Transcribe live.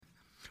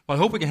Well, I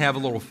hope we can have a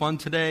little fun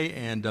today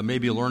and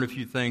maybe learn a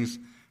few things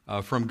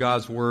from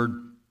God's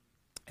Word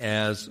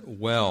as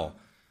well.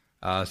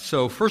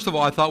 So first of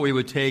all, I thought we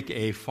would take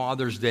a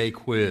Father's Day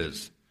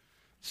quiz.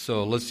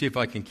 So let's see if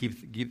I can keep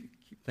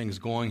things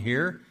going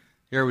here.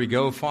 Here we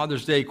go,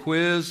 Father's Day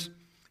quiz.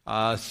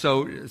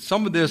 So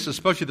some of this,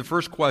 especially the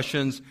first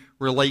questions,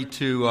 relate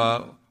to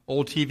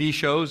old TV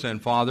shows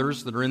and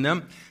fathers that are in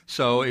them.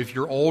 So if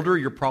you're older,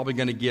 you're probably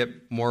going to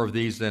get more of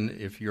these than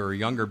if you're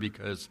younger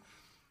because,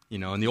 you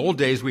know, in the old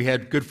days we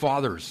had good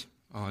fathers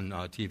on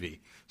TV.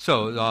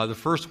 So the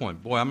first one,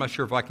 boy, I'm not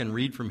sure if I can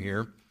read from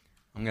here.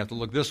 I'm going to have to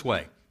look this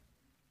way.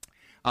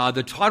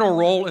 The title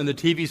role in the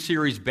TV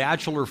series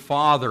Bachelor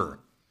Father.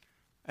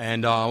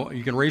 And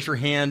you can raise your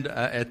hand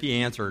at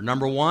the answer.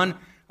 Number one,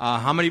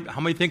 how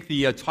many think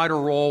the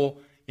title role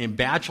in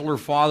Bachelor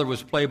Father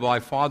was played by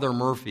Father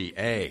Murphy?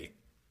 A.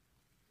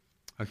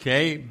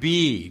 Okay.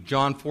 B.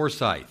 John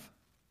Forsyth.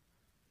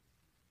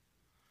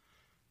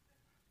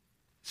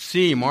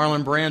 C.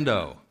 Marlon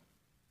Brando.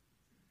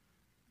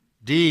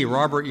 D.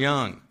 Robert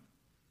Young.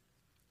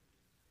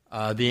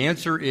 The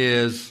answer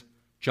is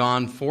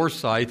John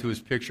Forsyth, who is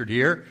pictured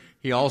here.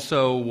 He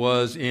also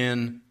was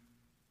in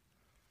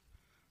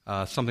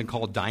something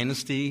called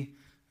Dynasty,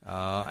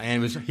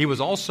 and he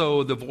was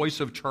also the voice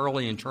of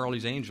Charlie and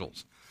Charlie's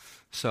Angels.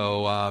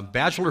 So,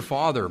 Bachelor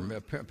Father,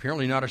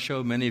 apparently not a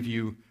show many of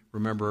you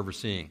remember ever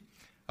seeing.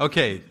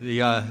 Okay,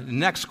 the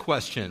next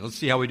question. Let's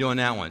see how we do on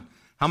that one.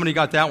 How many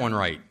got that one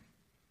right?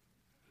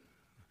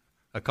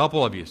 A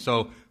couple of you.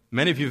 So,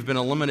 many of you have been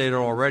eliminated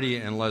already,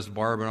 unless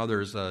Barb and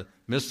others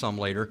missed some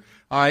later.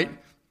 All right.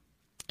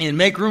 And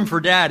Make Room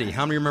for Daddy.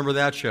 How many remember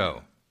that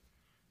show?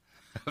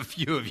 A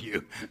few of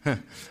you.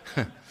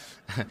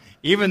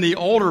 Even the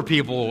older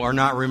people are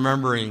not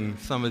remembering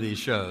some of these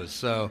shows.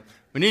 So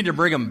we need to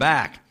bring them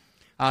back.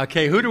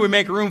 Okay, who do we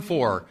make room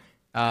for?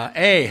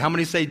 A, how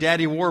many say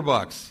Daddy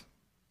Warbucks?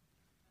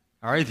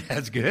 All right,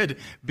 that's good.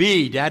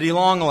 B, Daddy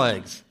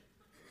Longlegs.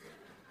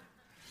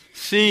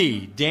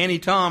 C, Danny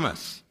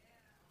Thomas.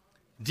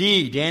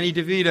 D, Danny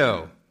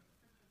DeVito.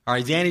 All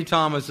right, Danny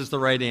Thomas is the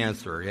right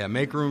answer. Yeah,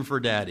 make room for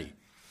Daddy.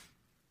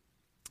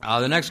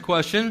 The next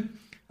question,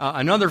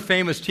 another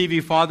famous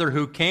TV father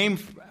who came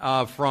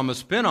from a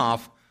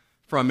spinoff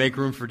from Make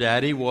Room for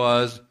Daddy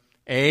was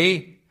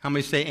A, how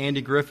many say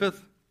Andy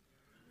Griffith?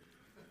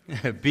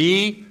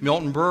 B,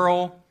 Milton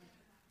Berle.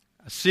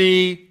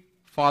 C,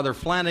 Father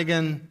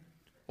Flanagan.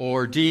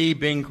 Or D,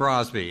 Bing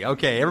Crosby.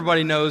 Okay,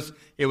 everybody knows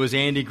it was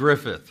Andy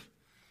Griffith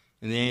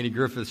in the Andy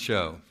Griffith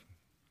Show.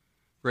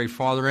 Great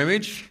father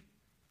image.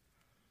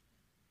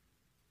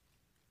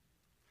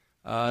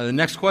 The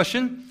next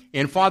question,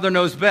 in Father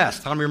Knows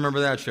Best. How many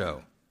remember that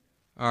show?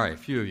 All right, a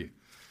few of you.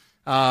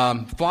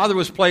 Father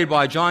was played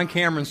by John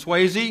Cameron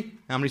Swayze.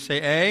 How many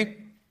say A?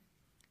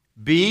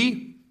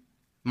 B,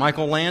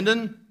 Michael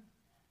Landon.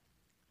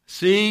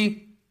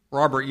 C,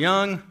 Robert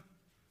Young.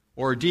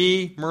 Or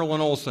D,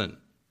 Merlin Olsen.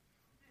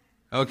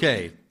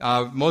 Okay,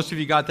 most of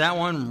you got that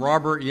one.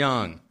 Robert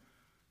Young.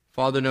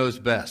 Father Knows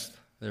Best.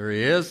 There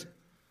he is.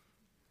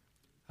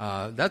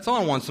 That's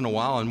on once in a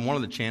while on one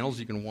of the channels.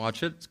 You can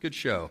watch it. It's a good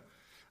show.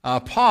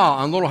 Pa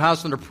on Little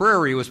House on the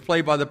Prairie was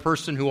played by the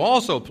person who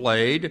also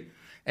played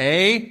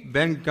A,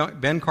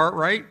 Ben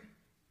Cartwright,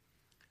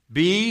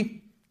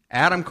 B,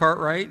 Adam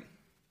Cartwright,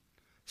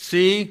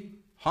 C,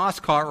 Hoss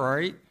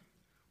Cartwright,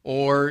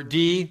 or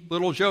D,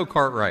 Little Joe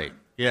Cartwright.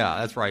 Yeah,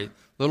 that's right.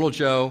 Little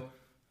Joe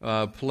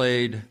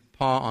played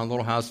Pa on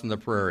Little House on the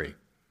Prairie.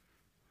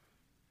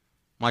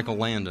 Michael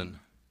Landon.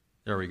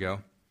 There we go.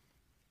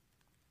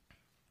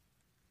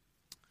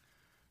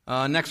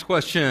 Next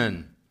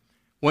question.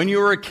 When you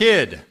were a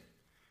kid,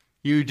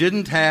 you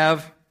didn't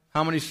have,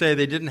 how many say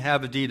they didn't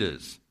have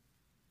Adidas?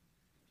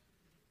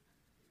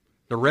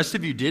 The rest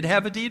of you did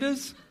have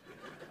Adidas?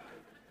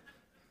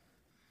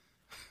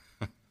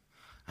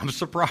 I'm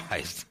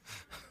surprised.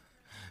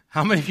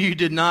 How many of you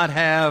did not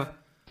have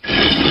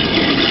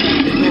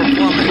indoor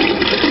plumbing?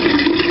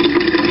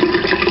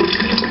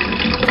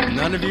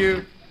 None of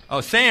you?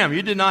 Oh, Sam,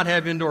 you did not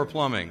have indoor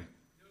plumbing.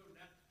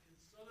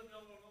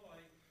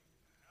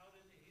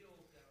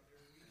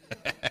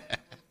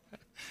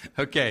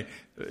 Okay.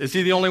 Is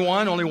he the only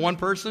one? Only one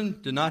person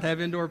did not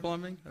have indoor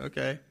plumbing?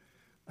 Okay.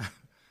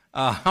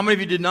 How many of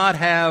you did not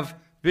have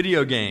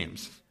video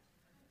games?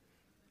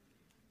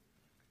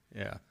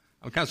 Yeah.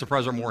 I'm kind of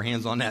surprised there are more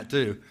hands on that,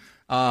 too.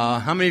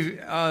 How many,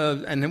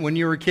 and when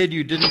you were a kid,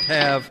 you didn't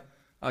have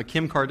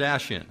Kim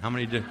Kardashian? How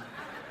many did?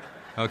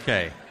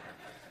 Okay.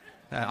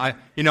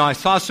 I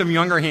saw some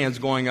younger hands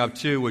going up,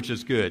 too, which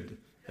is good.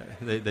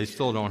 They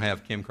still don't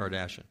have Kim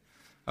Kardashian.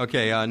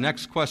 Okay,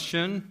 next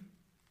question.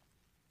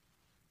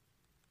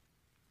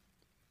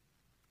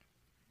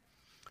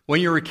 When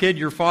you were a kid,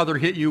 your father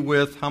hit you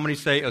with, how many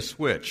say, a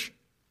switch?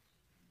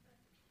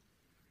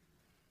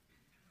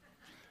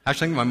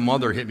 Actually, I think my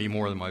mother hit me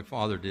more than my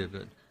father did.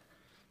 But I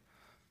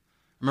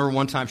remember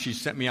one time she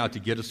sent me out to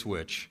get a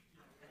switch.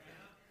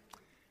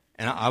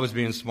 And I was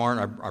being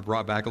smart. I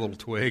brought back a little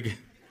twig.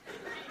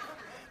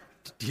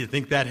 Do you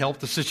think that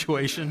helped the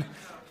situation?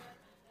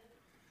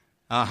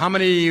 How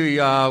many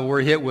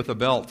were hit with a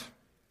belt?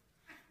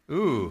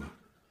 Ooh,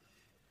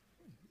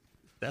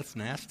 that's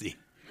nasty.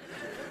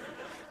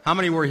 How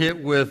many were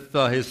hit with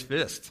his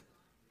fist?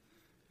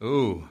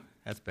 Ooh,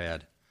 that's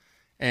bad.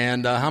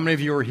 And how many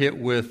of you were hit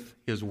with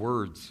his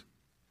words?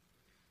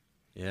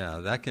 Yeah,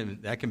 that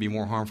can be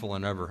more harmful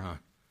than ever, huh?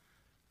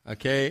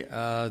 Okay,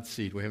 let's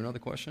see. Do we have another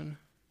question?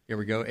 Here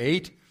we go.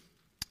 8.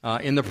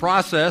 In the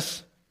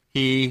process,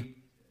 he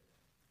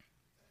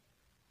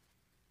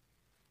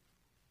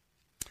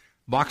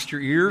boxed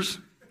your ears.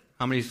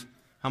 How many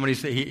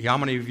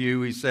of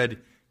you he said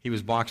he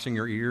was boxing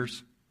your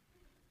ears?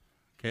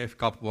 Okay, a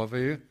couple of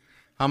you.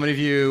 How many of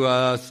you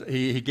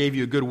he gave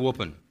you a good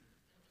whooping?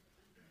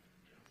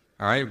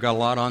 All right, we've got a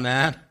lot on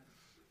that.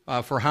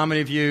 For how many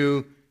of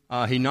you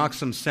he knocked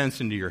some sense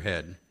into your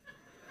head?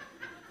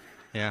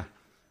 Yeah.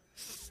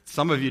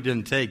 Some of you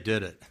didn't take,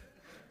 did it?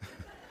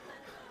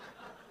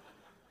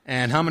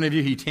 And how many of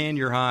you he tanned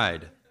your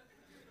hide?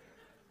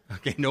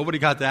 Okay, nobody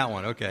got that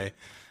one. Okay.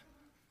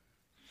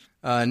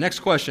 Next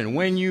question.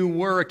 When you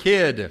were a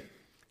kid,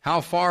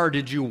 how far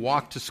did you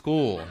walk to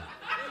school?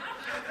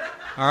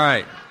 All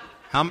right.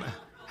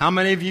 How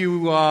many of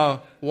you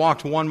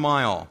walked 1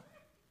 mile?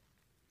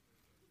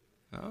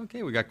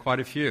 Okay, we got quite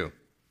a few.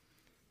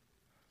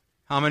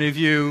 How many of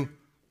you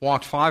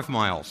walked 5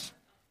 miles?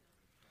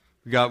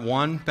 We got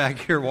one back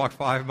here walked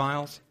 5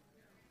 miles.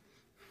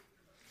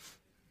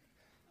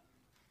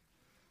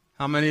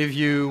 How many of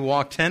you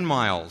walked 10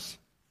 miles?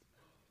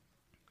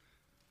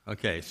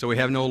 Okay, so we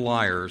have no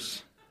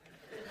liars.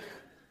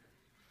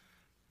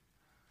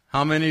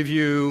 How many of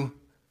you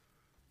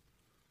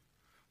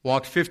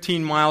walked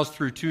 15 miles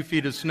through 2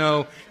 feet of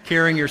snow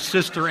carrying your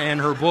sister and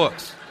her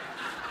books?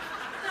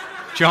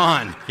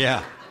 John,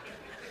 yeah.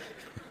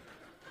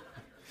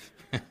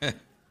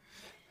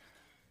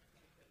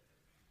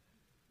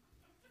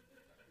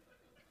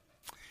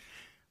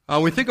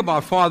 When we think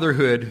about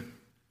fatherhood,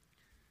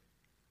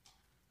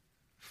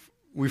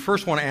 we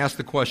first want to ask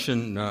the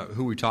question,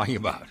 who are we talking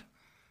about?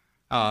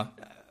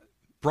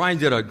 Brian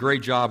did a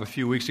great job a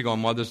few weeks ago on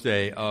Mother's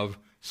Day of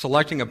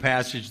selecting a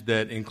passage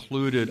that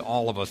included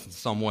all of us in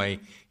some way,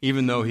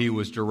 even though he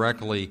was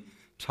directly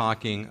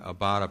talking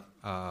about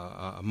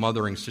a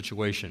mothering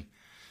situation.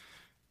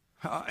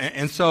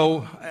 And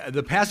so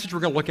the passage we're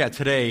going to look at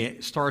today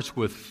starts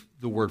with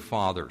the word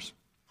fathers.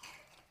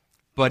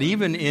 But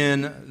even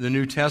in the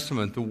New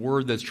Testament, the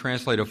word that's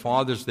translated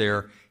fathers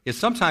there is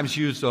sometimes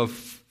used of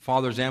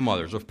fathers and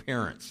mothers, of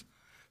parents.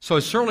 So I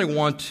certainly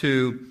want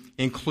to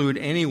include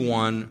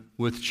anyone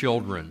with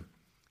children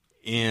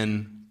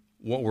in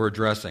what we're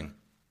addressing.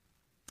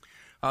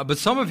 But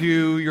some of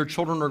you, your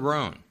children are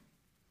grown.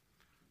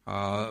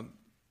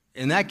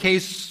 In that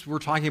case, we're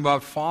talking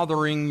about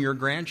fathering your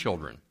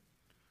grandchildren,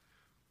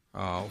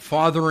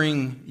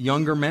 fathering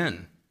younger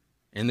men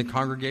in the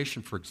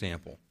congregation, for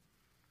example.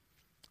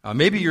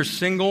 Maybe you're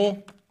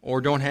single or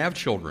don't have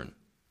children.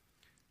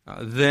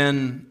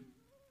 Then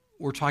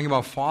we're talking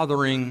about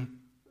fathering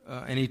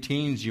any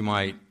teens you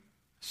might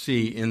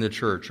see in the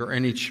church, or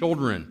any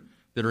children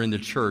that are in the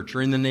church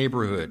or in the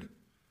neighborhood.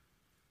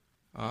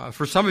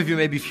 For some of you,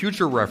 maybe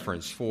future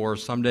reference for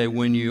someday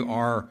when you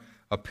are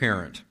a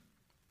parent.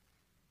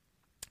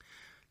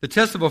 The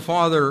test of a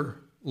father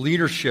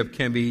leadership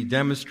can be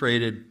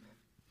demonstrated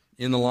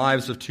in the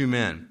lives of 2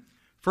 men.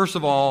 First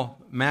of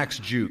all, Max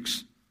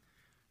Jukes.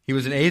 He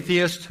was an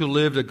atheist who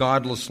lived a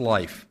godless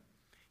life.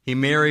 He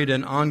married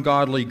an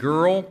ungodly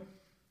girl,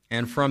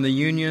 and from the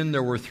union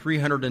there were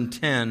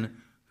 310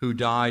 who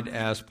died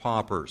as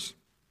paupers.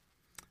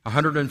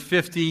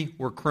 150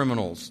 were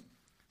criminals.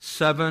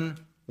 7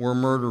 were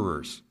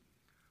murderers.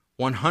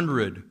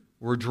 100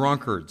 were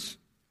drunkards.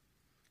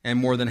 And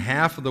more than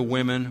half of the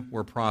women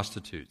were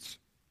prostitutes.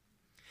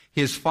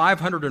 His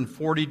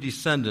 540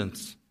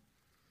 descendants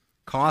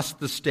cost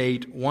the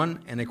state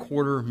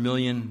 $1.25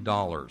 million.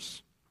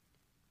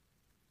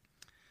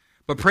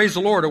 But praise the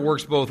Lord, it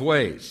works both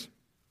ways.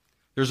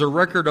 There's a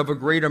record of a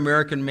great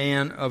American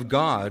man of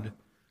God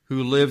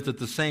who lived at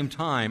the same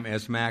time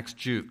as Max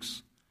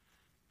Jukes.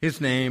 His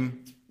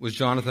name was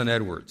Jonathan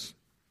Edwards.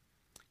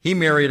 He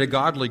married a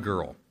godly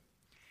girl.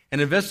 An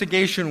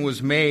investigation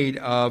was made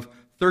of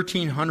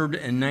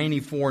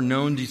 1,394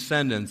 known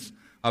descendants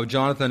of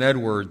Jonathan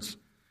Edwards,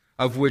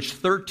 of which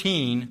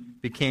 13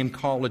 became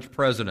college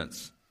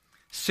presidents,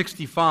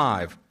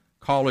 65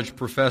 college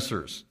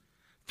professors,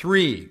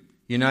 3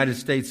 United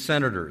States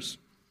senators,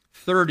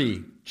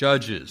 30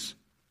 judges,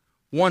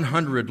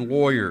 100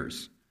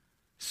 lawyers,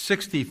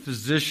 60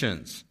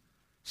 physicians,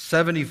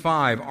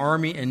 75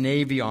 Army and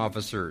Navy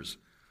officers,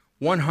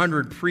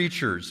 100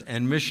 preachers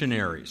and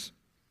missionaries,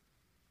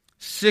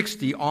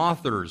 60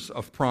 authors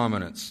of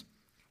prominence,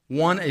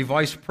 1 a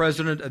vice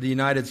president of the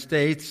United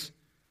States,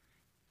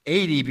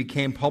 80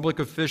 became public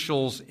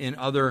officials in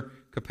other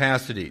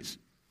capacities,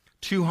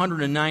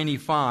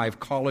 295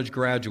 college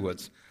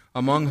graduates,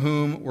 among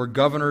whom were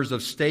governors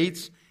of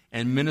states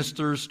and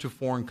ministers to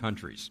foreign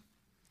countries.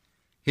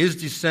 His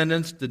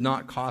descendants did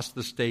not cost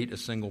the state a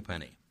single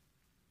penny.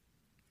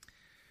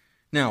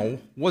 Now,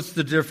 what's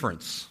the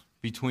difference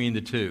between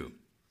the two?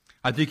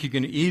 I think you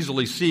can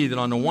easily see that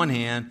on the one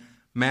hand,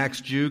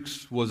 Max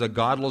Jukes was a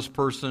godless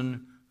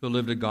person who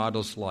lived a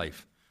godless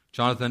life.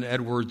 Jonathan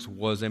Edwards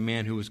was a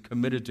man who was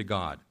committed to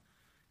God,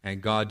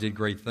 and God did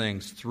great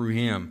things through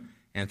him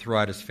and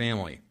throughout his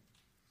family.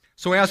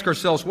 So we ask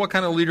ourselves, what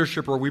kind of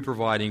leadership are we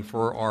providing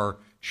for our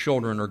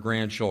children or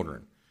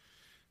grandchildren?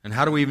 And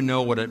how do we even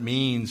know what it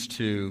means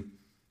to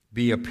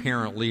be a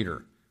parent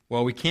leader?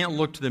 Well, we can't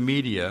look to the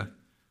media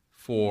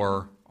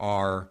for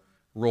our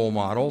role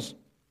models.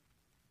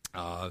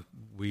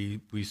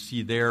 We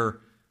see there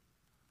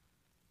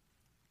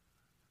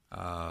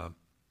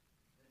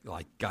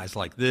like guys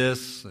like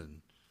this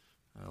and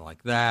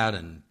like that,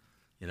 and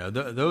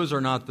those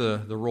are not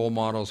the role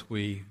models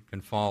we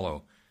can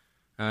follow.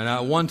 And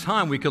at one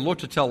time, we could look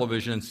to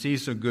television and see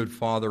some good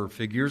father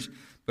figures,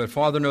 but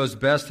Father Knows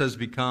Best has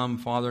become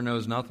Father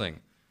Knows Nothing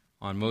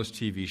on most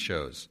TV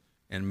shows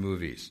and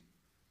movies.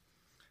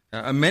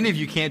 Many of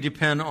you can't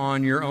depend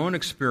on your own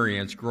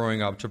experience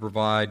growing up to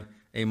provide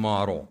a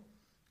model.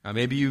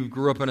 Maybe you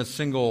grew up in a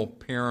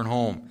single-parent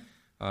home.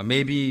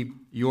 Maybe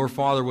your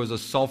father was a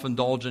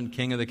self-indulgent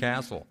king of the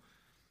castle.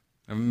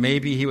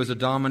 Maybe he was a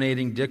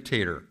dominating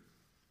dictator.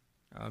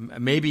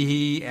 Maybe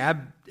he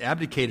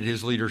abdicated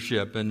his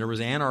leadership and there was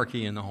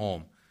anarchy in the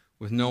home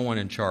with no one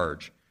in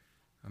charge.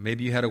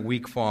 Maybe you had a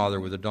weak father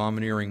with a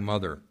domineering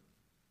mother.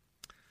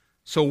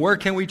 So where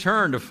can we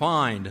turn to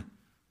find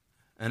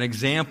an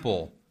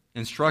example,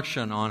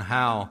 instruction on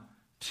how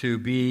to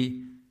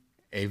be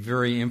a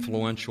very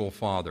influential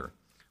father?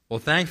 Well,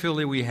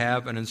 thankfully we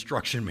have an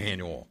instruction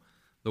manual,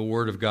 the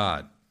Word of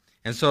God.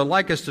 And so I'd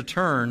like us to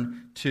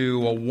turn to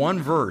one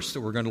verse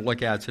that we're going to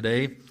look at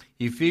today,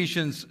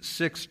 Ephesians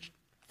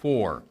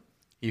 6:4.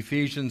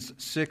 Ephesians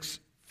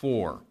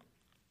 6:4.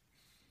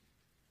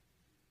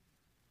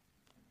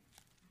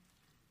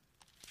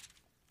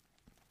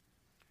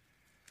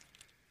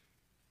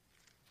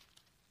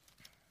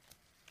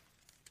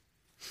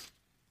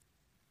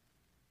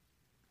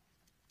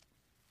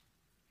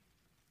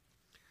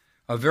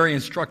 A very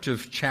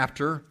instructive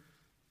chapter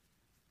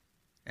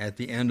at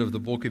the end of the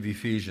book of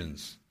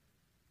Ephesians.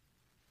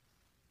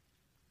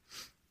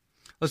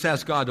 Let's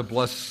ask God to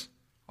bless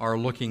our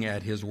looking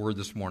at His Word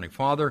this morning.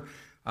 Father,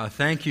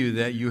 thank you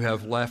that you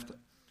have left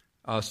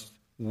us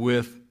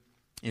with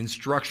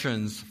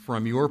instructions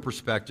from your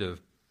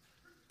perspective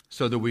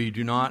so that we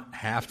do not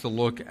have to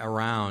look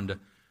around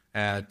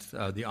at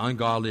the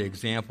ungodly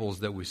examples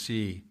that we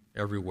see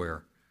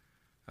everywhere,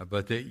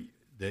 but that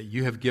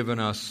you have given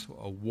us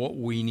what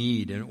we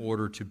need in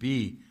order to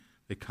be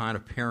the kind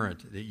of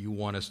parent that you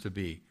want us to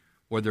be,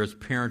 whether it's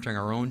parenting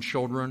our own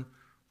children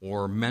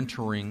or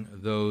mentoring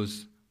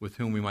those with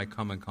whom we might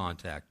come in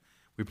contact.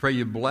 We pray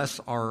you bless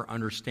our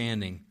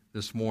understanding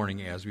this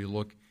morning as we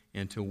look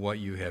into what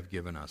you have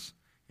given us.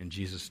 In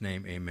Jesus'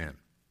 name, amen.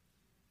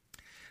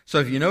 So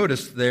if you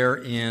notice there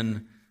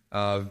in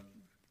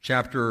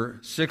chapter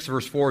 6,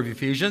 verse 4 of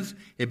Ephesians,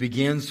 it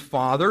begins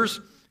fathers,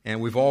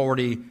 and we've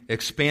already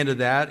expanded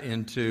that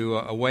into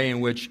a way in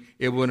which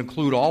it would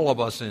include all of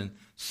us in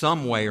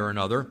some way or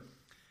another.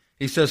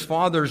 He says,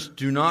 fathers,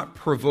 do not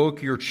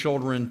provoke your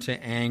children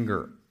to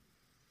anger.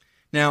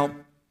 Now,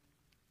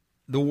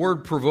 the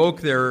word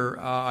provoke there,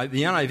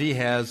 the NIV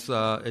has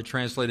it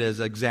translated as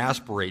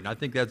exasperate, and I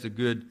think that's a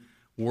good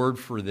word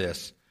for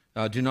this.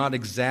 Do not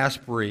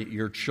exasperate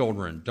your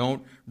children.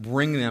 Don't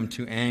bring them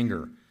to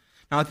anger.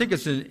 Now, I think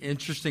it's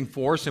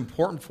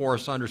important for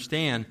us to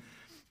understand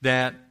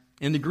that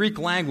in the Greek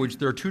language,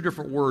 there are two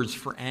different words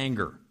for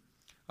anger.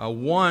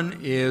 One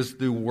is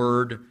the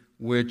word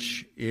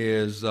which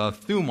is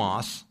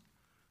thumos,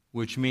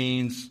 which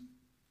means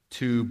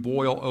to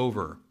boil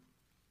over.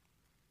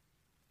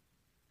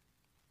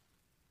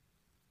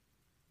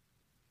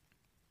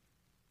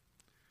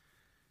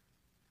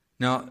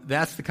 Now,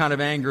 that's the kind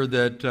of anger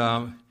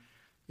that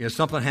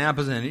something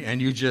happens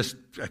and you just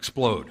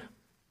explode.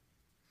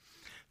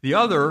 The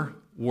other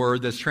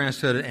word that's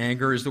translated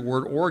anger is the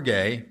word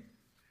orge,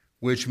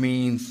 which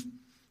means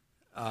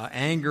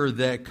anger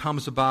that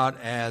comes about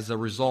as a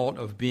result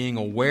of being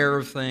aware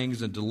of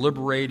things and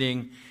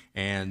deliberating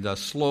and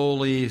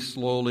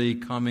slowly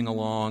coming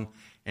along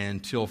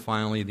until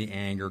finally the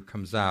anger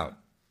comes out.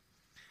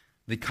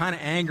 The kind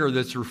of anger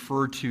that's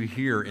referred to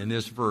here in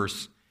this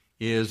verse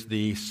is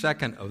the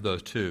second of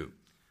those two,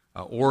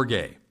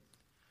 orge.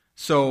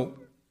 So,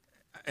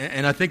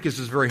 and I think this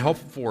is very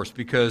helpful for us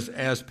because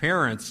as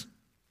parents,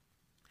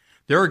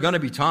 there are going to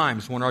be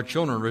times when our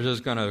children are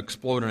just going to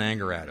explode in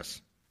anger at us.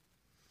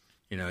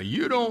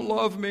 You don't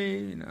love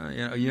me.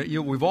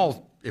 We've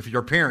all, if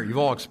you're a parent, you've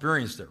all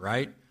experienced it,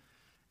 right?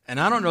 And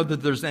I don't know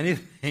that there's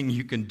anything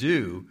you can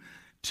do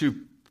to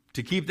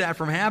keep that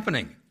from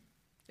happening.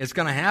 It's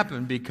going to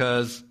happen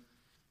because,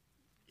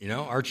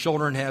 our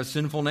children have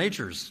sinful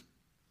natures.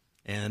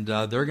 And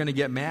they're going to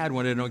get mad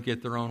when they don't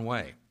get their own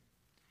way.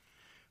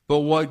 But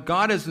what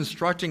God is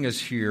instructing us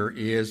here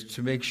is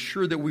to make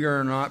sure that we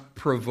are not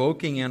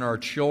provoking in our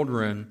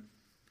children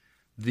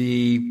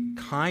the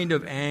kind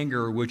of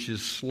anger which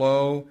is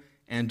slow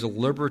and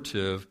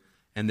deliberative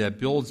and that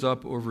builds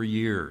up over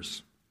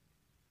years.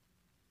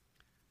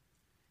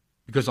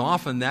 Because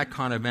often that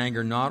kind of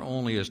anger not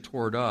only is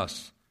toward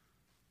us,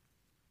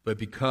 but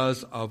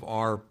because of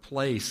our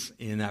place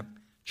in that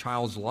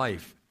child's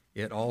life,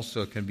 it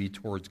also can be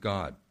towards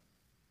God.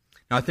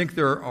 Now, I think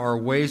there are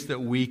ways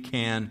that we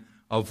can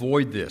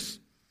avoid this.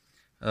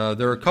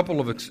 There are a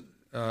couple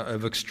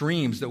of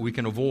extremes that we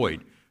can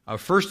avoid.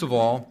 First of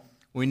all,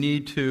 we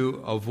need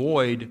to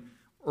avoid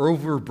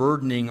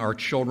overburdening our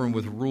children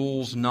with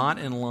rules not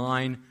in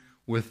line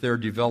with their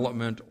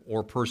development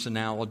or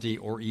personality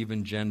or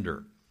even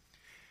gender.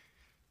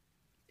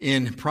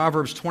 In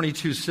Proverbs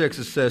 22:6,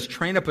 it says,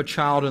 "Train up a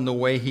child in the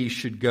way he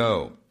should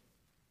go."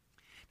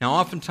 Now,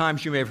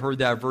 oftentimes you may have heard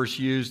that verse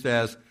used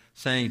as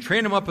saying,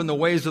 "Train him up in the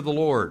ways of the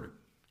Lord,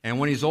 and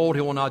when he's old,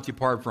 he will not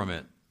depart from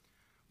it."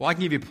 Well, I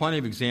can give you plenty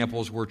of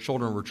examples where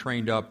children were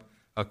trained up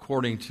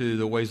according to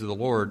the ways of the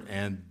Lord,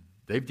 and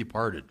they've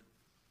departed.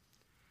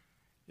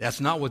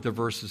 That's not what the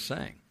verse is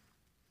saying.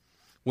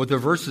 What the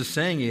verse is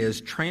saying is,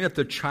 train up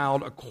the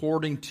child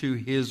according to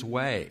his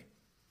way.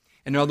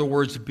 In other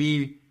words,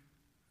 be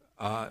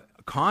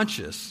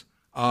conscious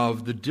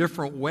of the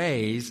different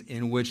ways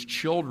in which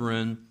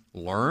children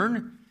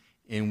learn,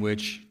 in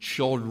which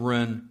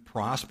children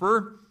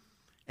prosper,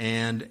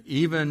 and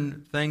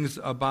even things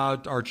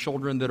about our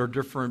children that are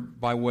different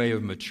by way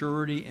of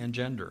maturity and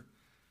gender.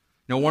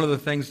 Now, one of the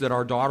things that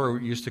our daughter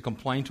used to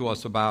complain to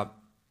us about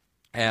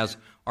as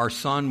our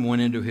son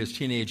went into his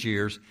teenage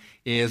years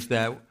is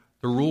that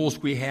the rules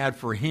we had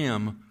for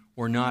him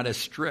were not as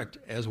strict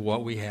as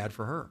what we had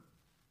for her.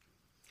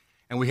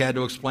 And we had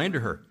to explain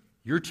to her,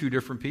 you're two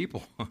different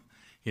people.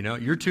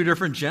 You're two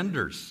different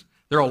genders.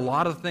 There are a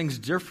lot of things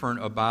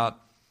different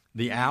about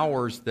the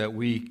hours that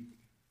we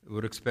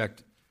would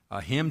expect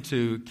him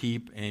to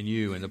keep and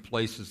you, and the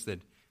places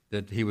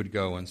that he would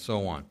go, and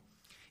so on.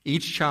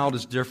 Each child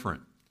is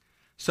different.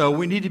 So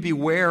we need to be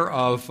aware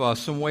of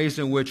some ways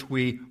in which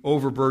we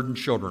overburden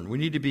children. We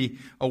need to be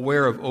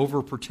aware of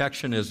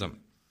overprotectionism.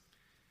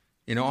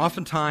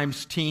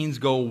 Oftentimes teens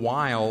go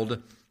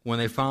wild when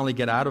they finally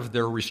get out of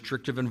their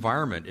restrictive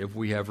environment if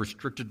we have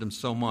restricted them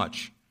so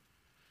much.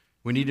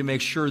 We need to make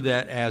sure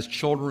that as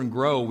children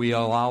grow, we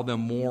allow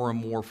them more and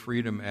more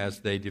freedom as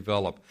they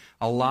develop.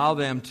 Allow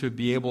them to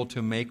be able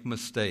to make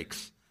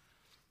mistakes.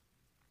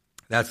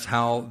 That's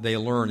how they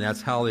learn.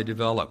 That's how they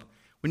develop.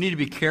 We need to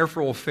be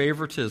careful of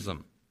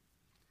favoritism.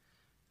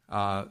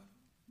 The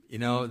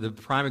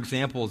prime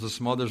example is the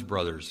Smothers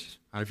Brothers.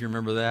 I don't know if you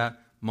remember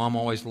that. Mom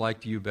always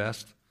liked you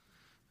best.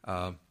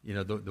 The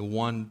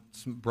one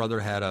brother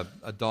had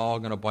a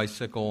dog and a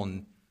bicycle,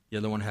 and the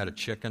other one had a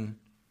chicken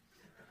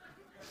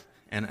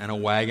and a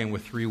wagon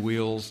with 3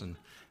 wheels. And,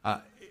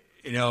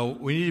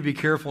 we need to be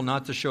careful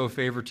not to show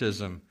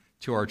favoritism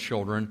to our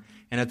children,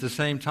 and at the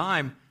same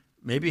time,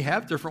 maybe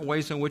have different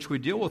ways in which we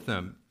deal with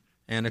them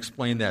and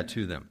explain that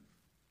to them.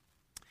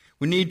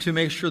 We need to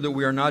make sure that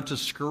we are not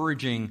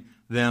discouraging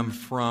them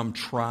from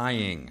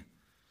trying.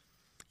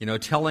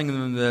 Telling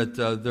them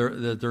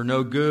that they're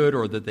no good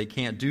or that they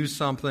can't do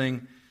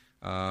something,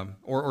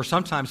 or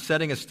sometimes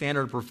setting a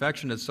standard of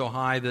perfection that's so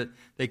high that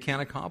they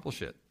can't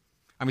accomplish it.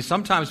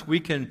 Sometimes we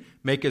can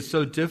make it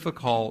so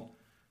difficult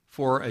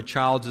for a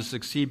child to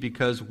succeed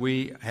because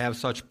we have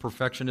such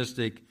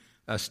perfectionistic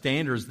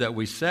standards that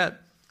we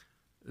set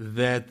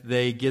that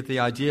they get the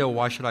idea,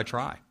 why should I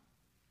try?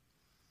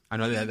 I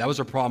know that was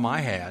a problem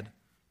I had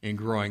in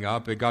growing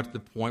up. It got to the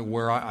point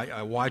where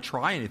why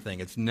try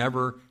anything? It's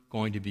never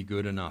going to be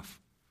good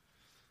enough.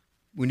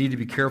 We need to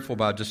be careful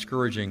about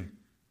discouraging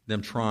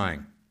them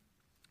trying.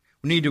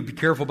 We need to be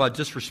careful about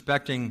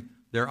disrespecting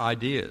their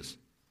ideas.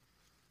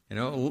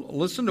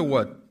 Listen to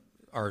what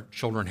our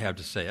children have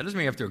to say. It doesn't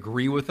mean you have to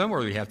agree with them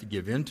or you have to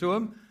give in to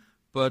them,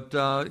 but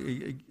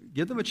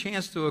give them a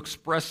chance to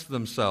express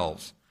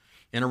themselves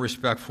in a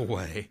respectful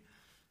way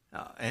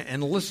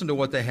and listen to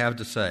what they have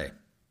to say.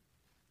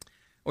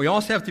 We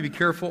also have to be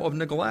careful of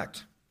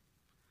neglect,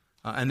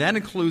 and that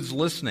includes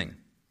listening.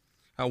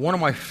 One of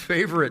my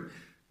favorite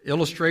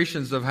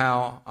illustrations of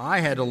how I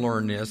had to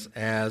learn this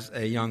as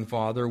a young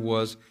father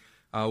was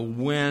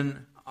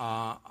when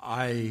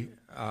I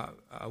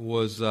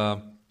was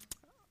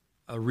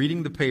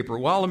reading the paper.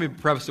 Well, let me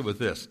preface it with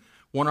this.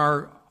 When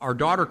our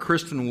daughter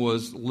Kristen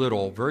was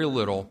little, very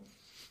little,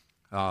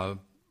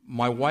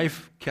 my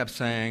wife kept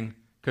saying,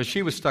 because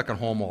she was stuck at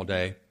home all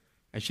day,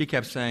 and she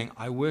kept saying,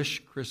 I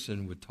wish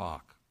Kristen would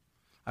talk.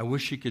 I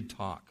wish she could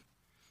talk.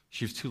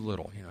 She was too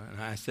little,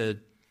 And I said,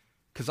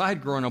 because I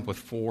had grown up with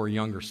 4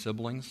 younger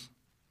siblings,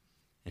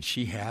 and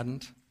she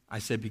hadn't, I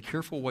said, be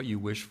careful what you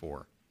wish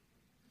for.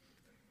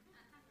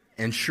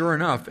 And sure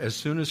enough, as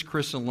soon as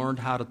Kristen learned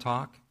how to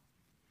talk,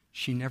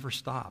 she never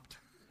stopped.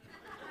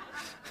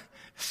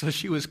 So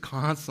she was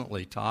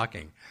constantly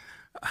talking.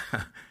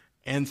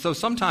 And so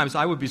sometimes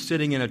I would be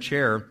sitting in a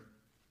chair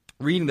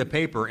reading the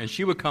paper, and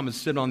she would come and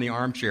sit on the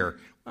armchair,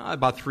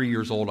 about 3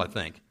 years old, I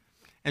think.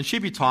 And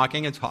she'd be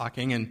talking and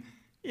talking, and,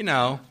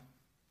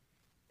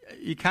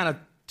 you kind of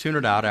tune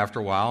it out after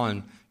a while,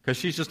 and because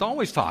she's just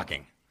always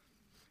talking.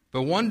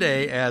 But one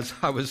day, as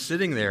I was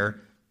sitting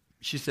there,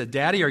 she said,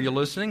 Daddy, are you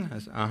listening? I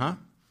said, uh-huh,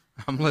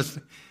 I'm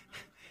listening.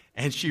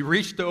 And she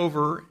reached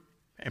over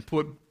and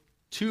put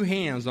two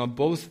hands on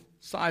both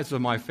sides of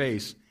my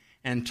face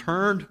and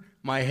turned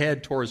my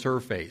head towards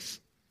her face.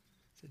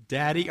 I said,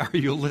 Daddy, are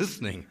you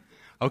listening?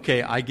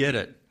 Okay, I get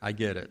it. I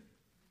get it.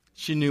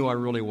 She knew I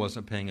really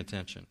wasn't paying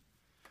attention.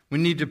 We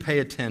need to pay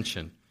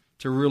attention,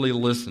 to really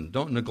listen.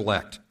 Don't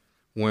neglect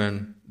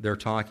when they're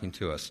talking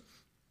to us.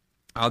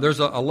 There's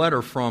a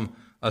letter from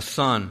a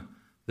son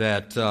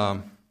that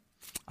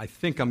I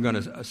think I'm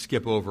going to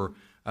skip over.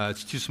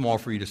 It's too small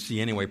for you to see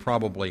anyway,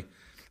 probably.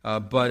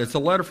 But it's a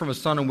letter from a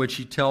son in which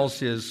he tells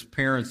his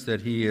parents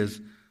that he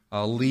is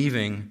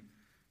leaving.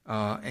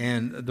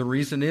 And the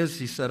reason is,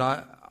 he said,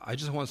 I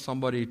just want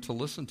somebody to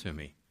listen to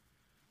me.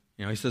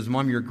 He says,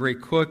 Mom, you're a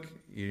great cook.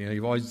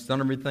 You've always done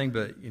everything,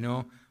 but,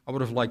 I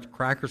would have liked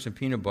crackers and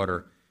peanut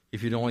butter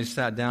if you'd only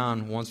sat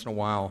down once in a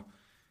while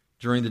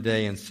during the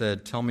day and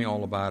said, tell me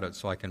all about it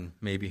so I can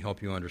maybe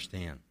help you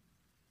understand.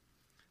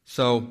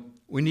 So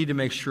we need to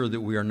make sure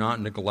that we are not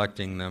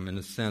neglecting them in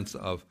the sense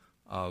of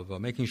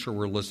making sure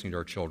we're listening to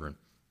our children.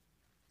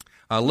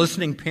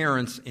 Listening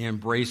parents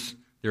embrace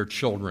their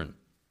children.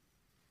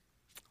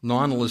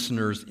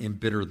 Non-listeners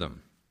embitter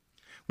them.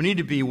 We need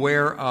to be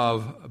aware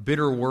of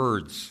bitter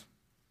words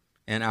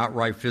and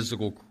outright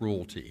physical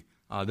cruelty.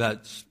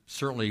 That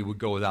certainly would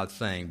go without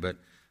saying, but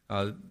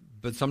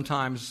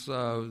sometimes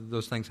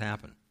those things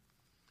happen.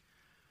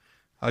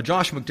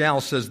 Josh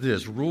McDowell says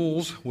this: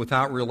 rules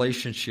without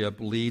relationship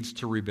leads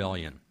to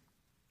rebellion.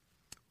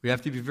 We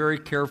have to be very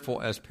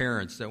careful as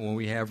parents that when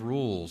we have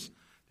rules,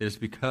 that it's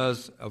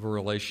because of a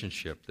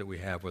relationship that we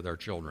have with our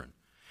children.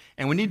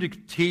 And we need to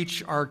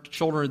teach our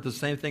children the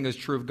same thing is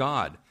true of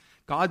God.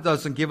 God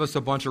doesn't give us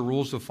a bunch of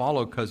rules to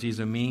follow because he's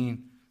a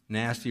mean,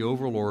 nasty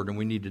overlord and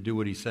we need to do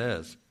what he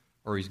says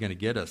or he's going to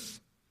get us.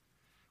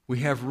 We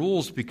have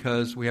rules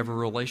because we have a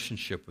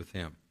relationship with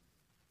him.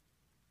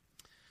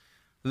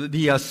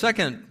 The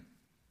second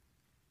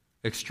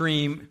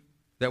extreme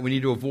that we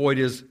need to avoid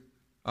is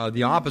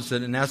the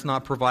opposite, and that's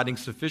not providing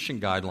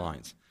sufficient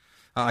guidelines.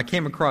 I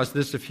came across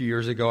this a few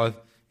years ago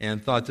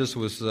and thought this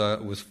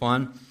was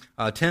fun.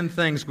 10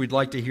 things we'd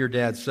like to hear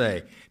Dad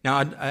say. Now,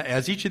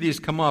 as each of these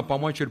come up, I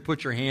want you to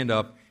put your hand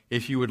up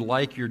if you would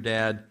like your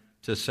dad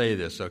to say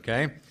this,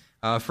 okay?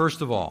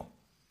 First of all,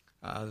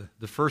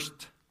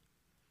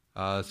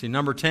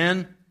 number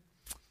 10,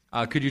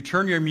 could you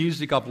turn your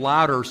music up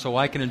louder so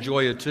I can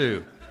enjoy it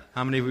too?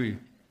 How many of you?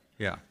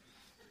 Yeah.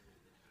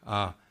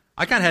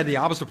 I kind of had the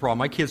opposite problem.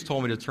 My kids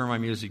told me to turn my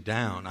music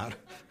down.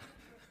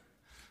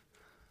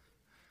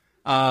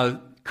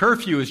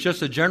 Curfew is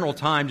just a general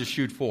time to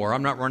shoot for.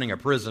 I'm not running a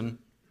prison.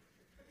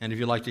 And if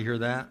you'd like to hear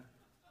that.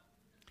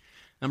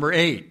 Number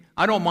 8,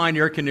 I don't mind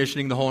air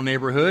conditioning the whole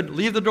neighborhood.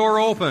 Leave the door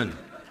open.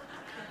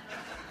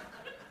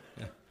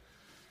 Yeah.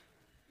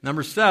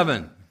 Number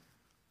 7,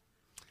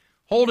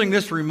 holding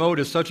this remote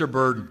is such a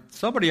burden.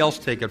 Somebody else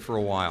take it for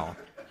a while.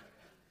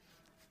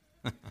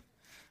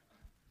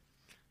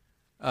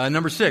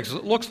 Number 6,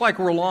 it looks like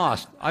we're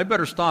lost. I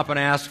better stop and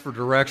ask for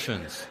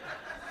directions.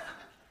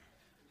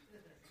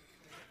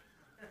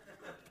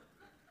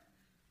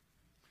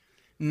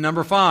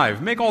 Number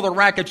 5, make all the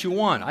racket you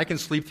want. I can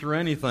sleep through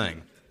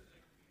anything.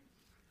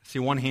 See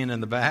one hand in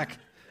the back,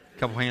 a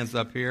couple hands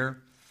up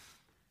here.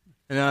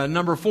 And,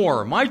 number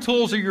 4, my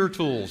tools are your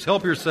tools.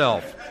 Help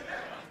yourself.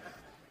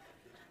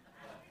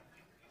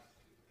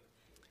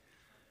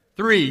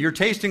 3, your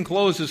taste in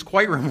clothes is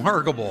quite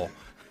remarkable.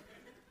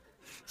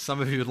 Some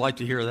of you would like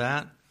to hear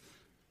that.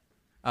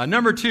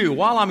 Number 2,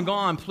 while I'm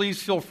gone,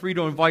 please feel free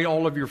to invite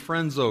all of your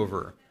friends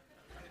over.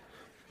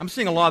 I'm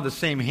seeing a lot of the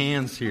same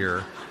hands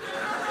here.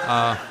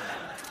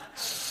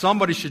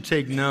 Somebody should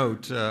take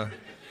note.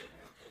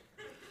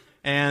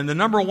 And the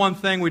number 1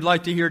 thing we'd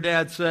like to hear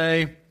Dad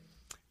say,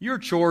 your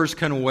chores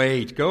can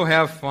wait. Go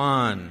have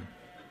fun.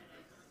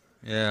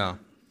 Yeah.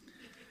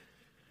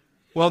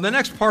 Well, the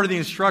next part of the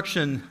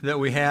instruction that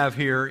we have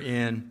here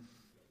in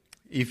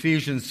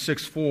Ephesians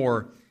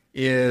 6:4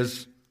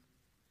 is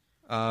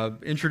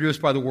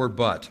introduced by the word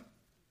but.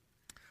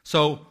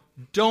 So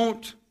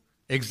don't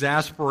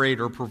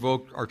exasperate or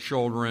provoke our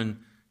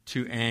children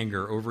to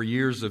anger over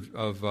years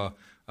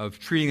of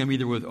treating them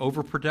either with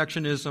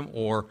overprotectionism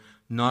or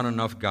not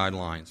enough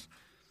guidelines.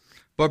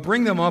 But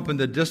bring them up in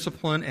the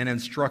discipline and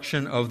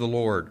instruction of the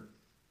Lord.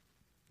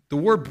 The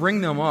word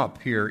bring them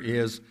up here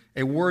is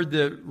a word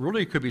that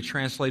really could be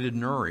translated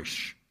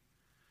nourish.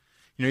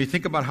 You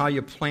think about how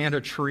you plant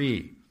a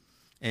tree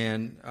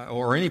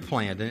or any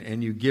plant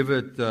and you give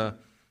it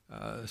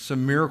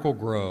some Miracle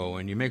Grow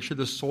and you make sure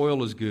the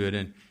soil is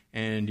good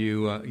and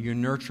you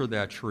nurture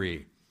that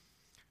tree.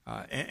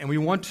 And we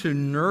want to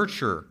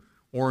nurture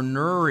or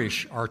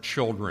nourish our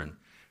children.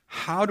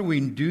 How do we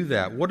do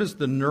that? What is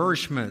the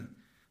nourishment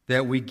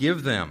that we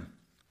give them?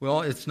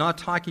 Well, it's not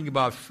talking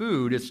about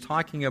food. It's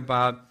talking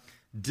about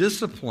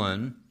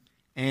discipline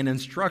and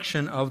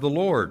instruction of the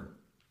Lord.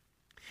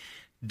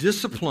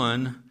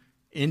 Discipline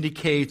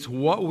indicates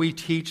what we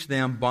teach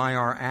them by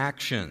our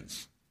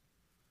actions.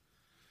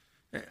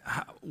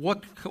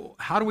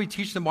 How do we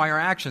teach them by our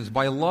actions?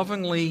 By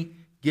lovingly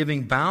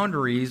giving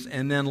boundaries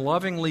and then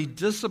lovingly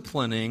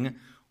disciplining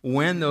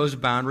when those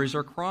boundaries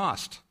are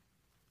crossed.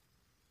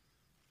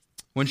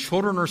 When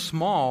children are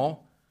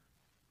small,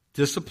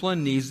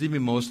 discipline needs to be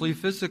mostly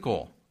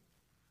physical.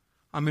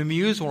 I'm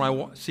amused when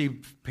I see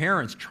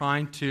parents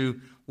trying to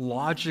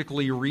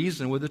logically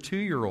reason with a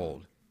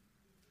 2-year-old.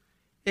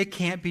 It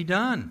can't be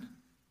done.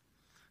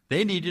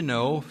 They need to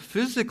know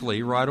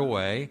physically right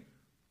away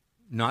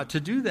not to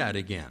do that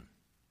again.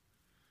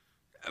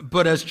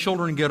 But as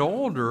children get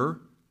older,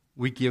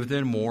 we give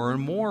them more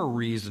and more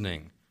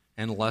reasoning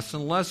and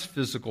less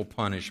physical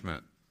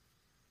punishment.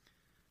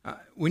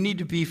 We need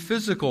to be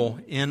physical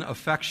in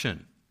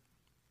affection.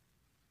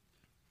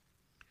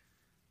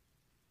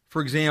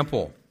 For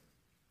example,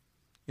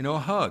 a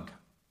hug,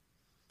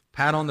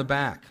 pat on the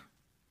back,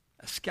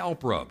 a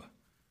scalp rub.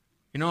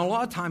 A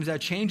lot of times that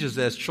changes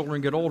as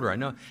children get older. I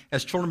know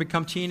as children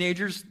become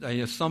teenagers,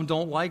 some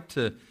don't like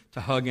to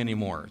hug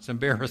anymore. It's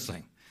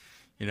embarrassing.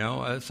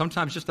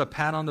 Sometimes just a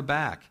pat on the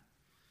back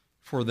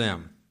for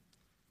them.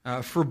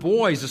 For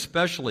boys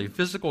especially,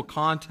 physical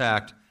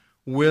contact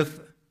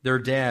with their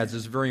dads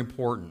is very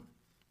important.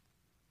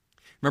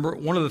 Remember,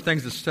 one of the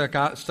things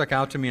that stuck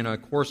out to me in a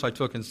course I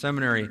took in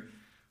seminary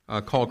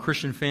called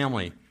Christian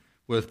Family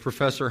with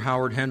Professor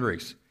Howard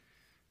Hendricks.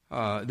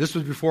 This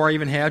was before I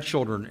even had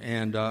children,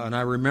 and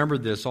I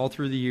remembered this all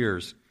through the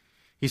years.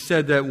 He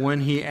said that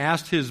when he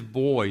asked his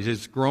boys,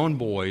 his grown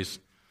boys,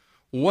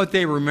 what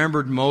they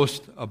remembered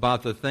most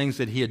about the things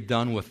that he had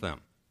done with them.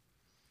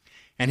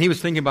 And he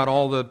was thinking about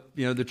all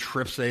the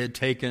trips they had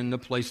taken, the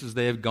places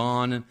they had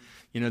gone,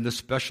 and the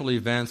special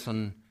events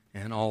and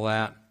all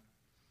that.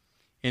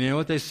 And you know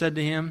what they said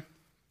to him?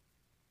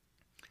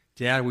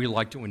 Dad, we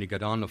liked it when you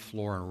got on the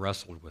floor and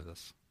wrestled with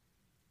us.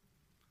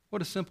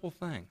 What a simple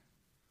thing.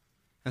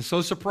 And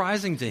so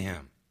surprising to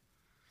him.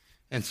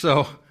 And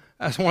so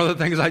that's one of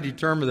the things I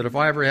determined, that if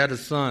I ever had a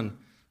son,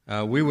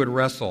 we would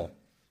wrestle.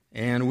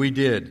 And we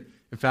did.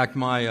 In fact,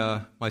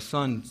 my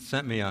son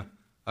sent me a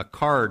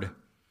card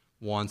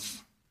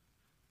once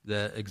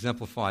that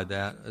exemplified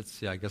that. Let's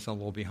see, I guess I'm a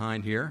little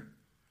behind here.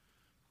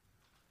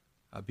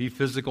 Be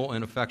physical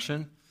in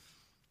affection.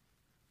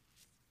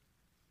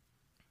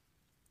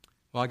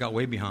 Well, I got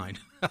way behind.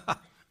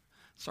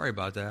 Sorry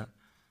about that.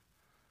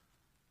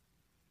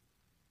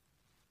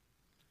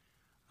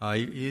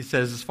 He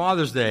says, it's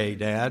Father's Day,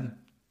 Dad,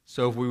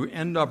 so if we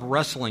end up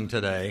wrestling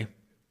today,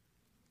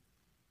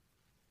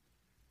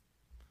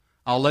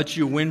 I'll let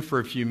you win for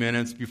a few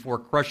minutes before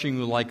crushing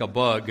you like a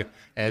bug,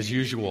 as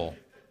usual.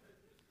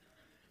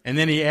 And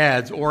then he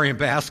adds, or in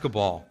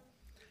basketball.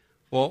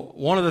 Well,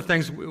 one of the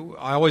things,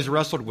 I always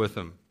wrestled with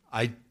him.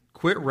 I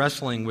quit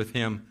wrestling with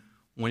him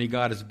when he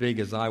got as big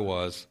as I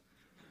was,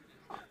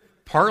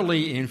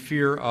 partly in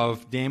fear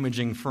of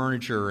damaging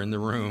furniture in the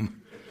room,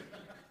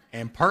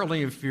 and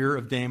partly in fear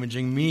of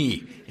damaging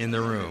me in the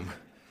room.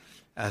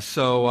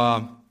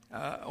 So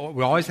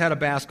we always had a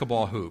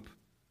basketball hoop.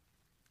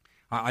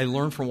 I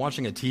learned from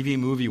watching a TV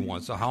movie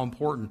once how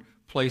important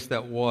place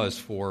that was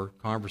for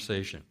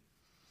conversation.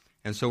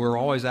 And so we were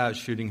always out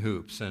shooting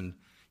hoops. And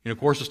of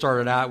course, it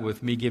started out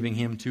with me giving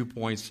him 2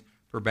 points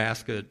per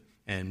basket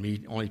and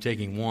me only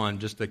taking one,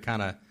 just to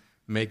kind of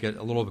make it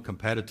a little bit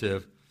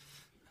competitive.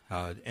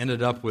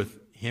 Ended up with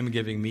him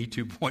giving me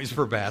 2 points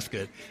per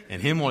basket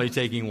and him only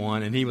taking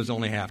one, and he was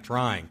only half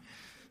trying.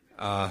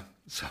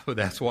 So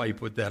that's why he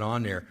put that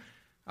on there.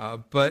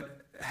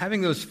 But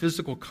having those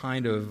physical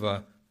kind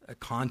of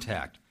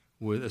contact,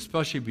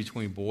 especially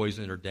between boys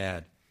and their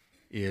dad,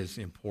 is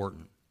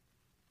important.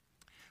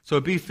 So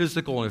be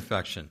physical in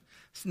affection.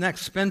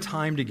 Next, spend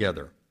time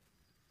together.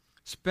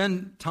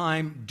 Spend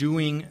time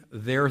doing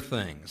their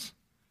things.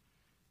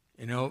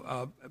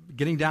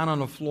 Getting down on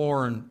the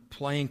floor and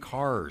playing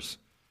cars.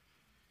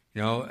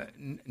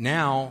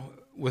 Now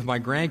with my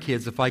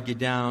grandkids, if I get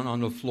down on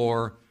the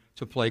floor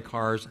to play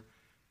cars,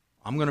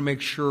 I'm going to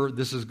make sure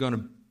we're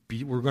going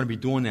to be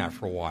doing that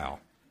for a while.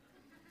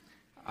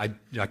 I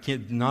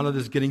can't, none of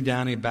this getting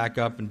down and back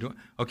up and doing,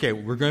 okay,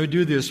 we're going to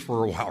do this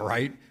for a while,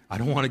 right? I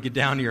don't want to get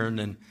down here and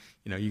then,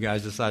 you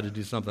guys decide to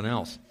do something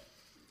else.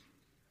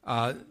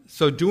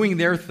 So doing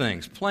their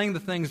things, playing the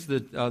things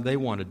that they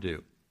want to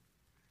do.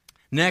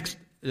 Next,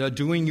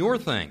 doing your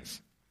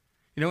things.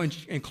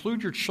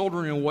 Include your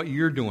children in what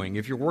you're doing.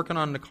 If you're working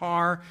on the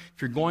car,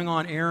 if you're going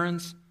on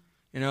errands,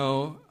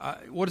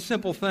 what a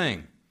simple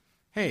thing.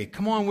 Hey,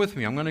 come on with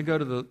me. I'm going to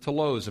go to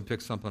Lowe's and pick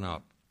something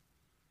up.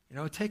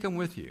 Take them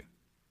with you.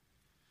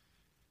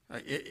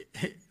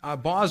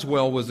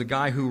 Boswell was the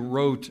guy who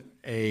wrote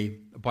a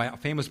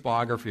famous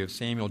biography of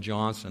Samuel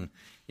Johnson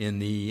in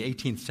the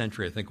 18th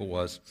century, I think it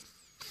was.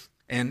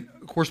 And,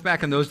 of course,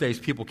 back in those days,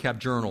 people kept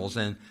journals.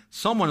 And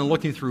someone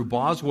looking through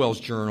Boswell's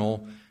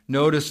journal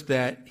noticed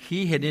that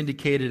he had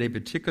indicated a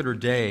particular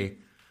day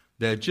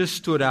that just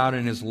stood out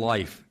in his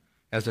life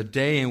as a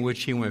day in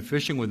which he went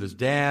fishing with his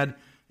dad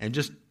and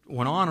just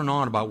went on and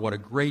on about what a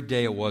great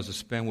day it was to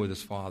spend with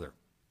his father.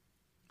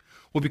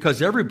 Well,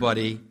 because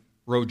everybody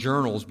wrote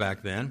journals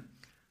back then,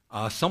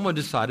 someone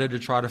decided to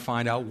try to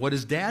find out what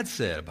his dad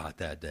said about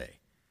that day.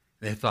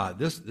 They thought,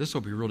 this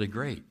will be really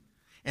great.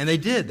 And they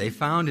did. They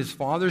found his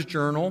father's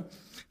journal.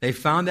 They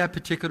found that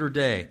particular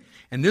day.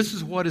 And this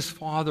is what his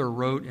father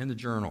wrote in the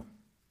journal.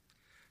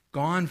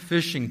 Gone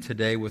fishing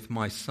today with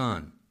my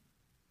son.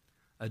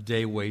 A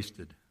day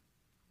wasted.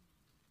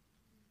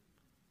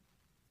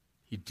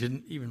 He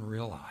didn't even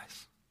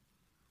realize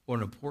what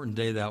an important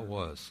day that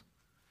was.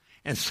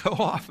 And so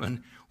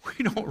often,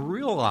 we don't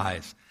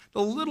realize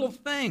the little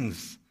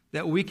things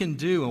that we can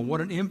do and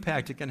what an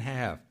impact it can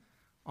have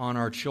on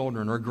our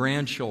children or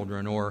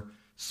grandchildren or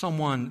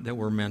someone that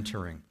we're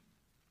mentoring.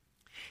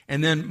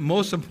 And then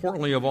most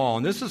importantly of all,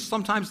 and this is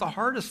sometimes the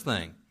hardest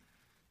thing,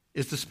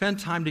 is to spend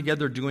time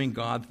together doing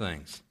God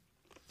things.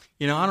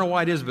 I don't know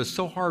why it is, but it's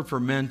so hard for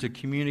men to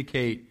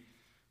communicate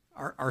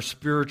our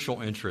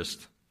spiritual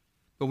interest.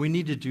 But we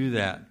need to do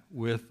that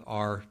with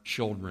our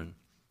children.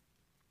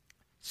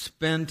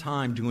 Spend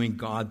time doing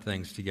God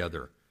things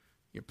together.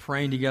 You're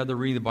praying together,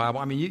 reading the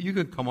Bible. You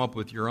could come up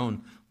with your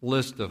own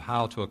list of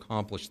how to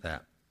accomplish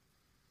that.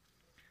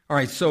 All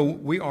right, so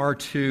we are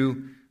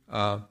to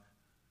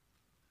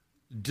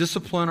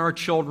discipline our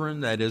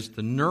children, that is,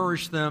 to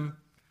nourish them.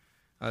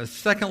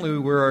 Secondly,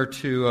 we are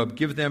to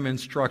give them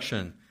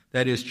instruction,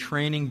 that is,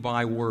 training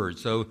by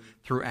words. So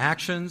through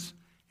actions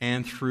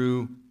and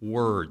through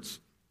words,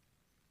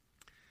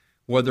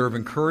 whether of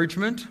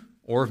encouragement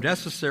or, if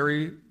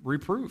necessary,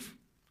 reproof.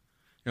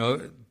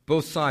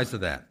 Both sides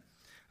of that.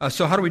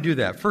 So how do we do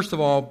that? First of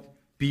all,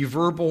 be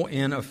verbal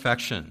in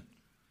affection.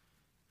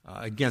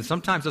 Again,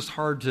 sometimes it's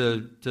hard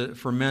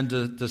for men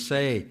to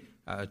say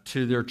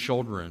to their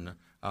children,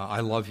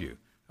 I love you.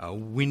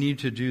 We need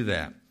to do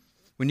that.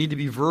 We need to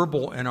be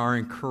verbal in our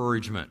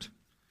encouragement.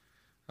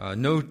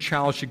 No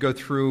child should go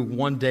through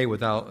one day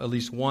without at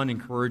least one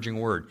encouraging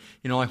word.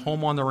 Like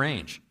home on the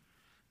range.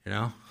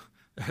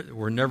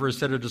 We're never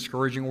said a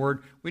discouraging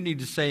word. We need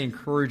to say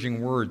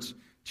encouraging words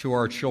to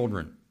our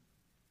children.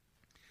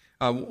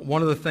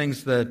 One of the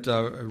things that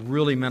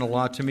really meant a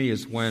lot to me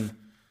is when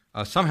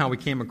somehow we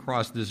came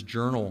across this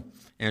journal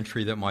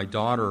entry that my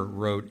daughter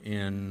wrote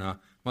in,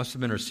 must have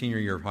been her senior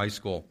year of high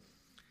school.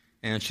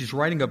 And she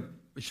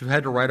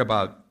had to write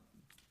about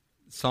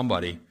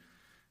somebody,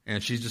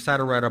 and she decided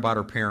to write about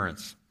her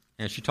parents.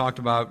 And she talked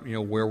about,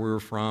 where we were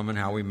from and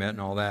how we met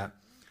and all that.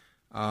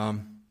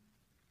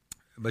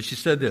 But she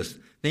said this,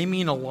 they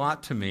mean a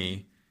lot to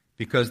me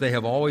because they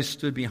have always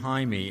stood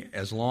behind me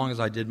as long as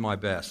I did my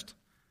best.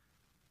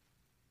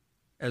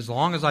 As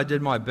long as I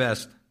did my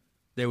best,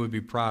 they would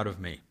be proud of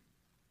me.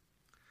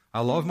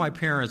 I love my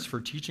parents for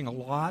teaching a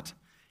lot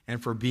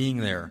and for being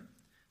there.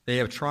 They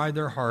have tried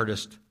their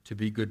hardest to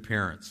be good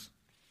parents.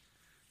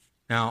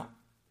 Now,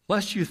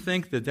 lest you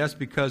think that that's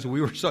because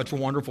we were such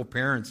wonderful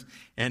parents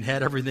and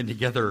had everything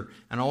together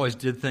and always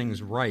did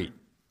things right.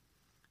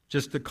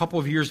 Just a couple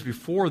of years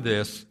before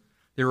this,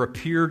 there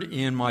appeared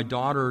in my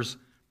daughter's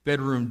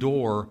bedroom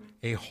door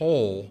a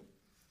hole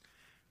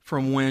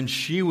from when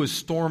she was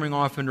storming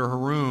off into her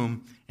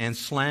room and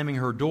slamming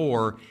her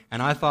door,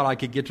 and I thought I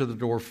could get to the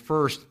door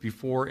first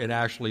before it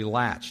actually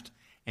latched,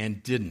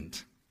 and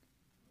didn't.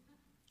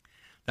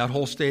 That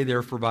hole stayed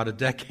there for about a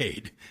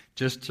decade,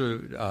 just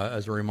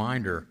as a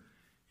reminder.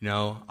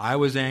 I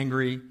was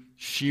angry,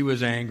 she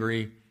was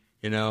angry.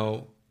 We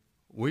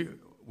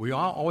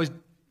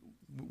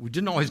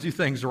didn't always do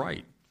things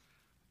right,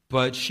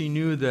 but she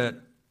knew that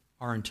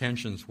our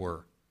intentions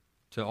were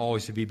to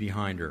always be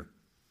behind her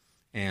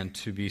and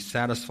to be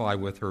satisfied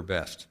with her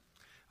best.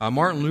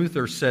 Martin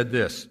Luther said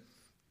this,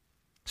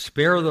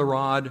 spare the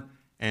rod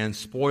and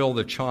spoil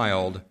the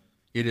child,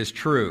 it is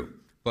true,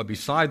 but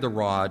beside the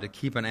rod,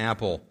 keep an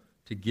apple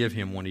to give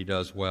him when he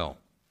does well.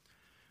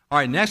 All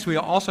right, next we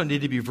also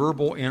need to be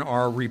verbal in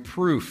our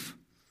reproof.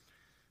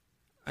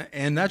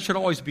 And that should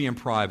always be in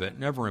private,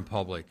 never in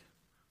public.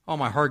 Oh,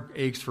 my heart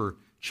aches for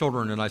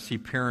children that I see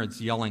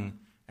parents yelling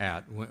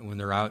at when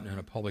they're out in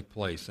a public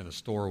place, in a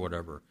store or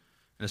whatever,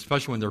 and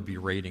especially when they're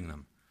berating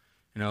them.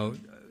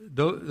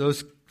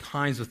 Those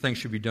kinds of things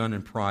should be done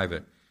in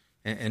private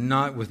and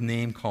not with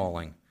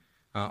name-calling.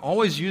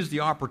 Always use the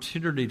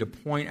opportunity to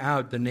point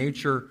out the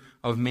nature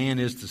of man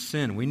is to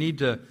sin. We need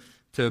to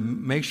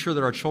make sure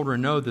that our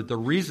children know that the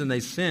reason they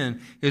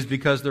sin is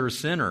because they're a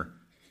sinner,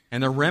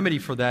 and the remedy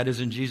for that is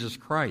in Jesus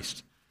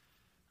Christ,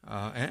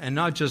 and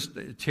not just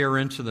tear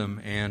into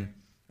them and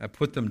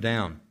put them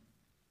down.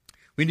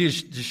 We need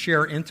to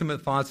share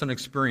intimate thoughts and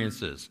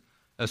experiences,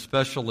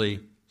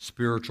 especially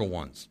spiritual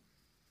ones,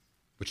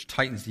 which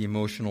tightens the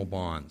emotional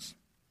bonds.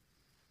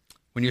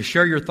 When you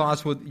share your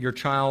thoughts with your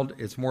child,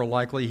 it's more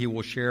likely he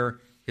will share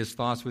his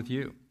thoughts with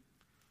you.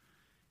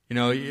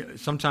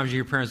 Sometimes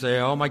your parents say,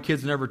 oh, my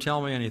kids never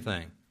tell me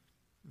anything.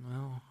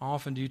 Well, how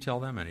often do you tell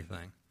them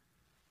anything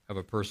of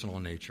a personal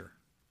nature?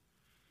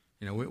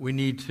 We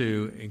need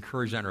to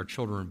encourage that in our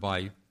children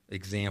by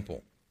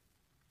example.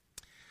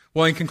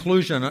 Well, in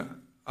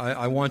conclusion,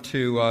 I want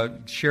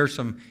to share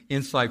some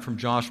insight from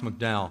Josh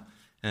McDowell.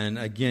 And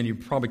again, you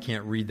probably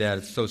can't read that.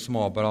 It's so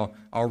small, but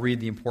I'll read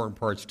the important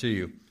parts to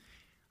you.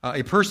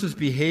 A person's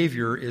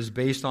behavior is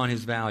based on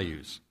his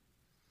values.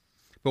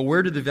 But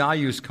where do the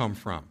values come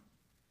from?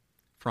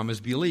 From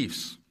his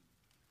beliefs.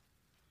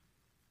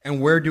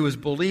 And where do his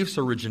beliefs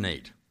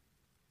originate?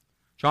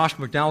 Josh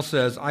McDowell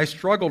says, I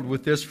struggled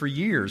with this for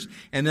years,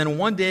 and then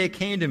one day it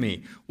came to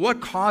me.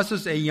 What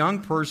causes a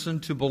young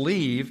person to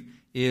believe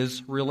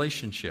is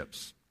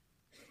relationships.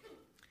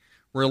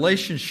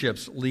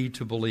 Relationships lead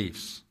to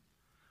beliefs.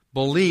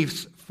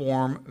 Beliefs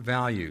form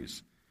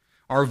values.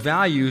 Our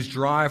values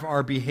drive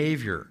our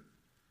behavior.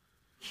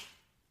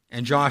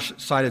 And Josh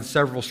cited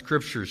several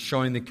scriptures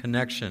showing the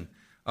connection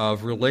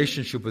of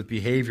relationship with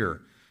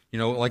behavior. You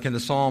know, like in the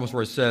Psalms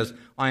where it says,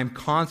 I am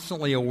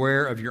constantly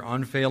aware of your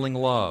unfailing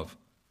love.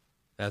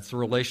 That's the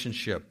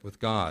relationship with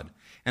God.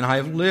 And I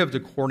have lived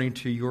according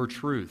to your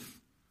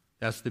truth.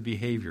 That's the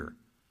behavior.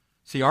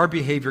 See, our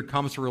behavior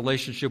comes from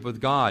relationship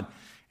with God,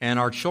 and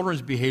our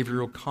children's behavior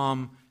will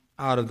come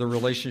out of the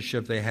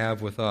relationship they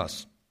have with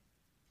us.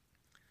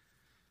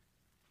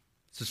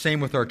 It's the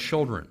same with our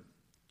children.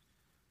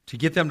 To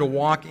get them to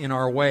walk in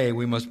our way,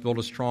 we must build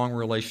a strong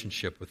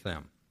relationship with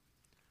them.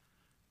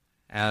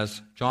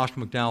 As Josh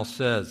McDowell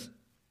says,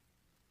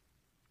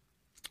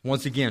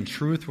 once again,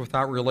 truth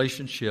without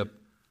relationship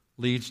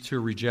leads to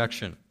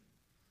rejection.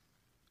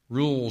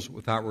 Rules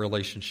without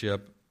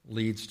relationship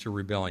leads to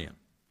rebellion.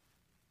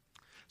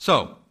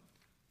 So,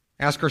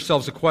 ask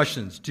ourselves the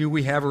questions. Do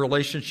we have a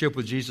relationship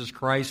with Jesus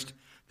Christ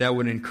that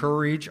would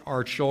encourage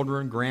our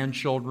children,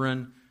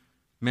 grandchildren,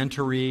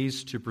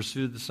 mentorees to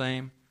pursue the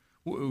same?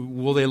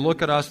 Will they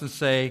look at us and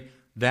say,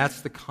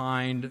 that's the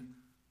kind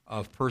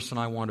of person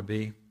I want to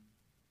be?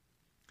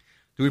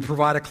 Do we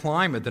provide a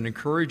climate that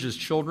encourages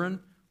children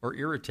or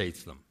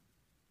irritates them?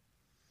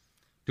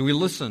 Do we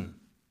listen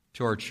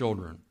to our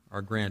children,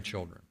 our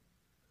grandchildren?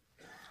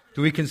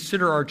 Do we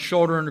consider our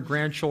children or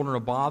grandchildren a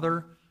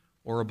bother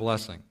or a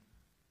blessing?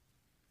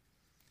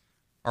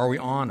 Are we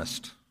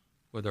honest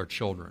with our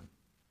children,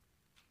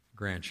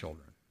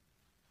 grandchildren?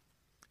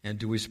 And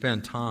do we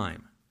spend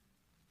time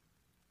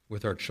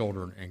with our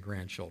children and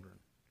grandchildren?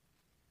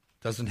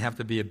 It doesn't have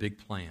to be a big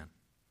plan.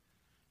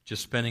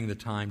 Just spending the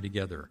time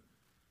together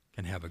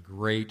can have a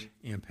great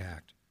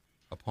impact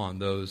upon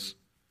those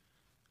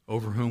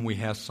over whom we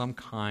have some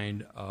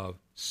kind of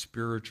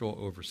spiritual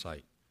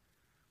oversight,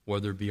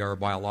 whether it be our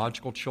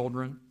biological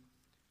children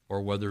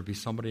or whether it be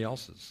somebody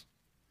else's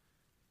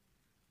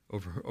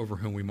over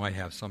whom we might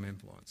have some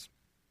influence.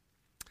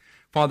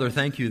 Father,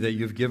 thank you that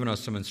you've given us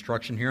some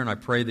instruction here, and I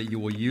pray that you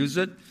will use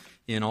it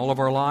in all of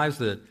our lives,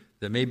 that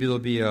maybe there'll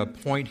be a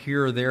point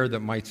here or there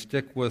that might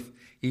stick with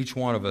each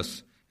one of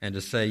us, and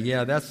to say,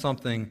 yeah, that's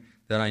something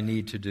that I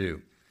need to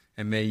do.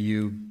 And may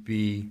you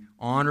be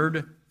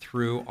honored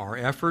through our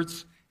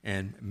efforts,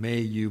 and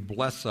may you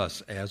bless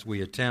us as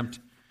we attempt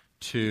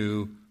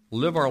to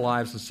live our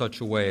lives in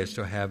such a way as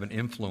to have an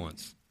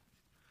influence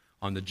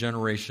on the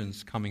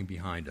generations coming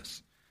behind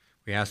us.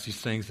 We ask these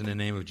things in the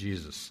name of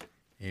Jesus.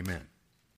 Amen.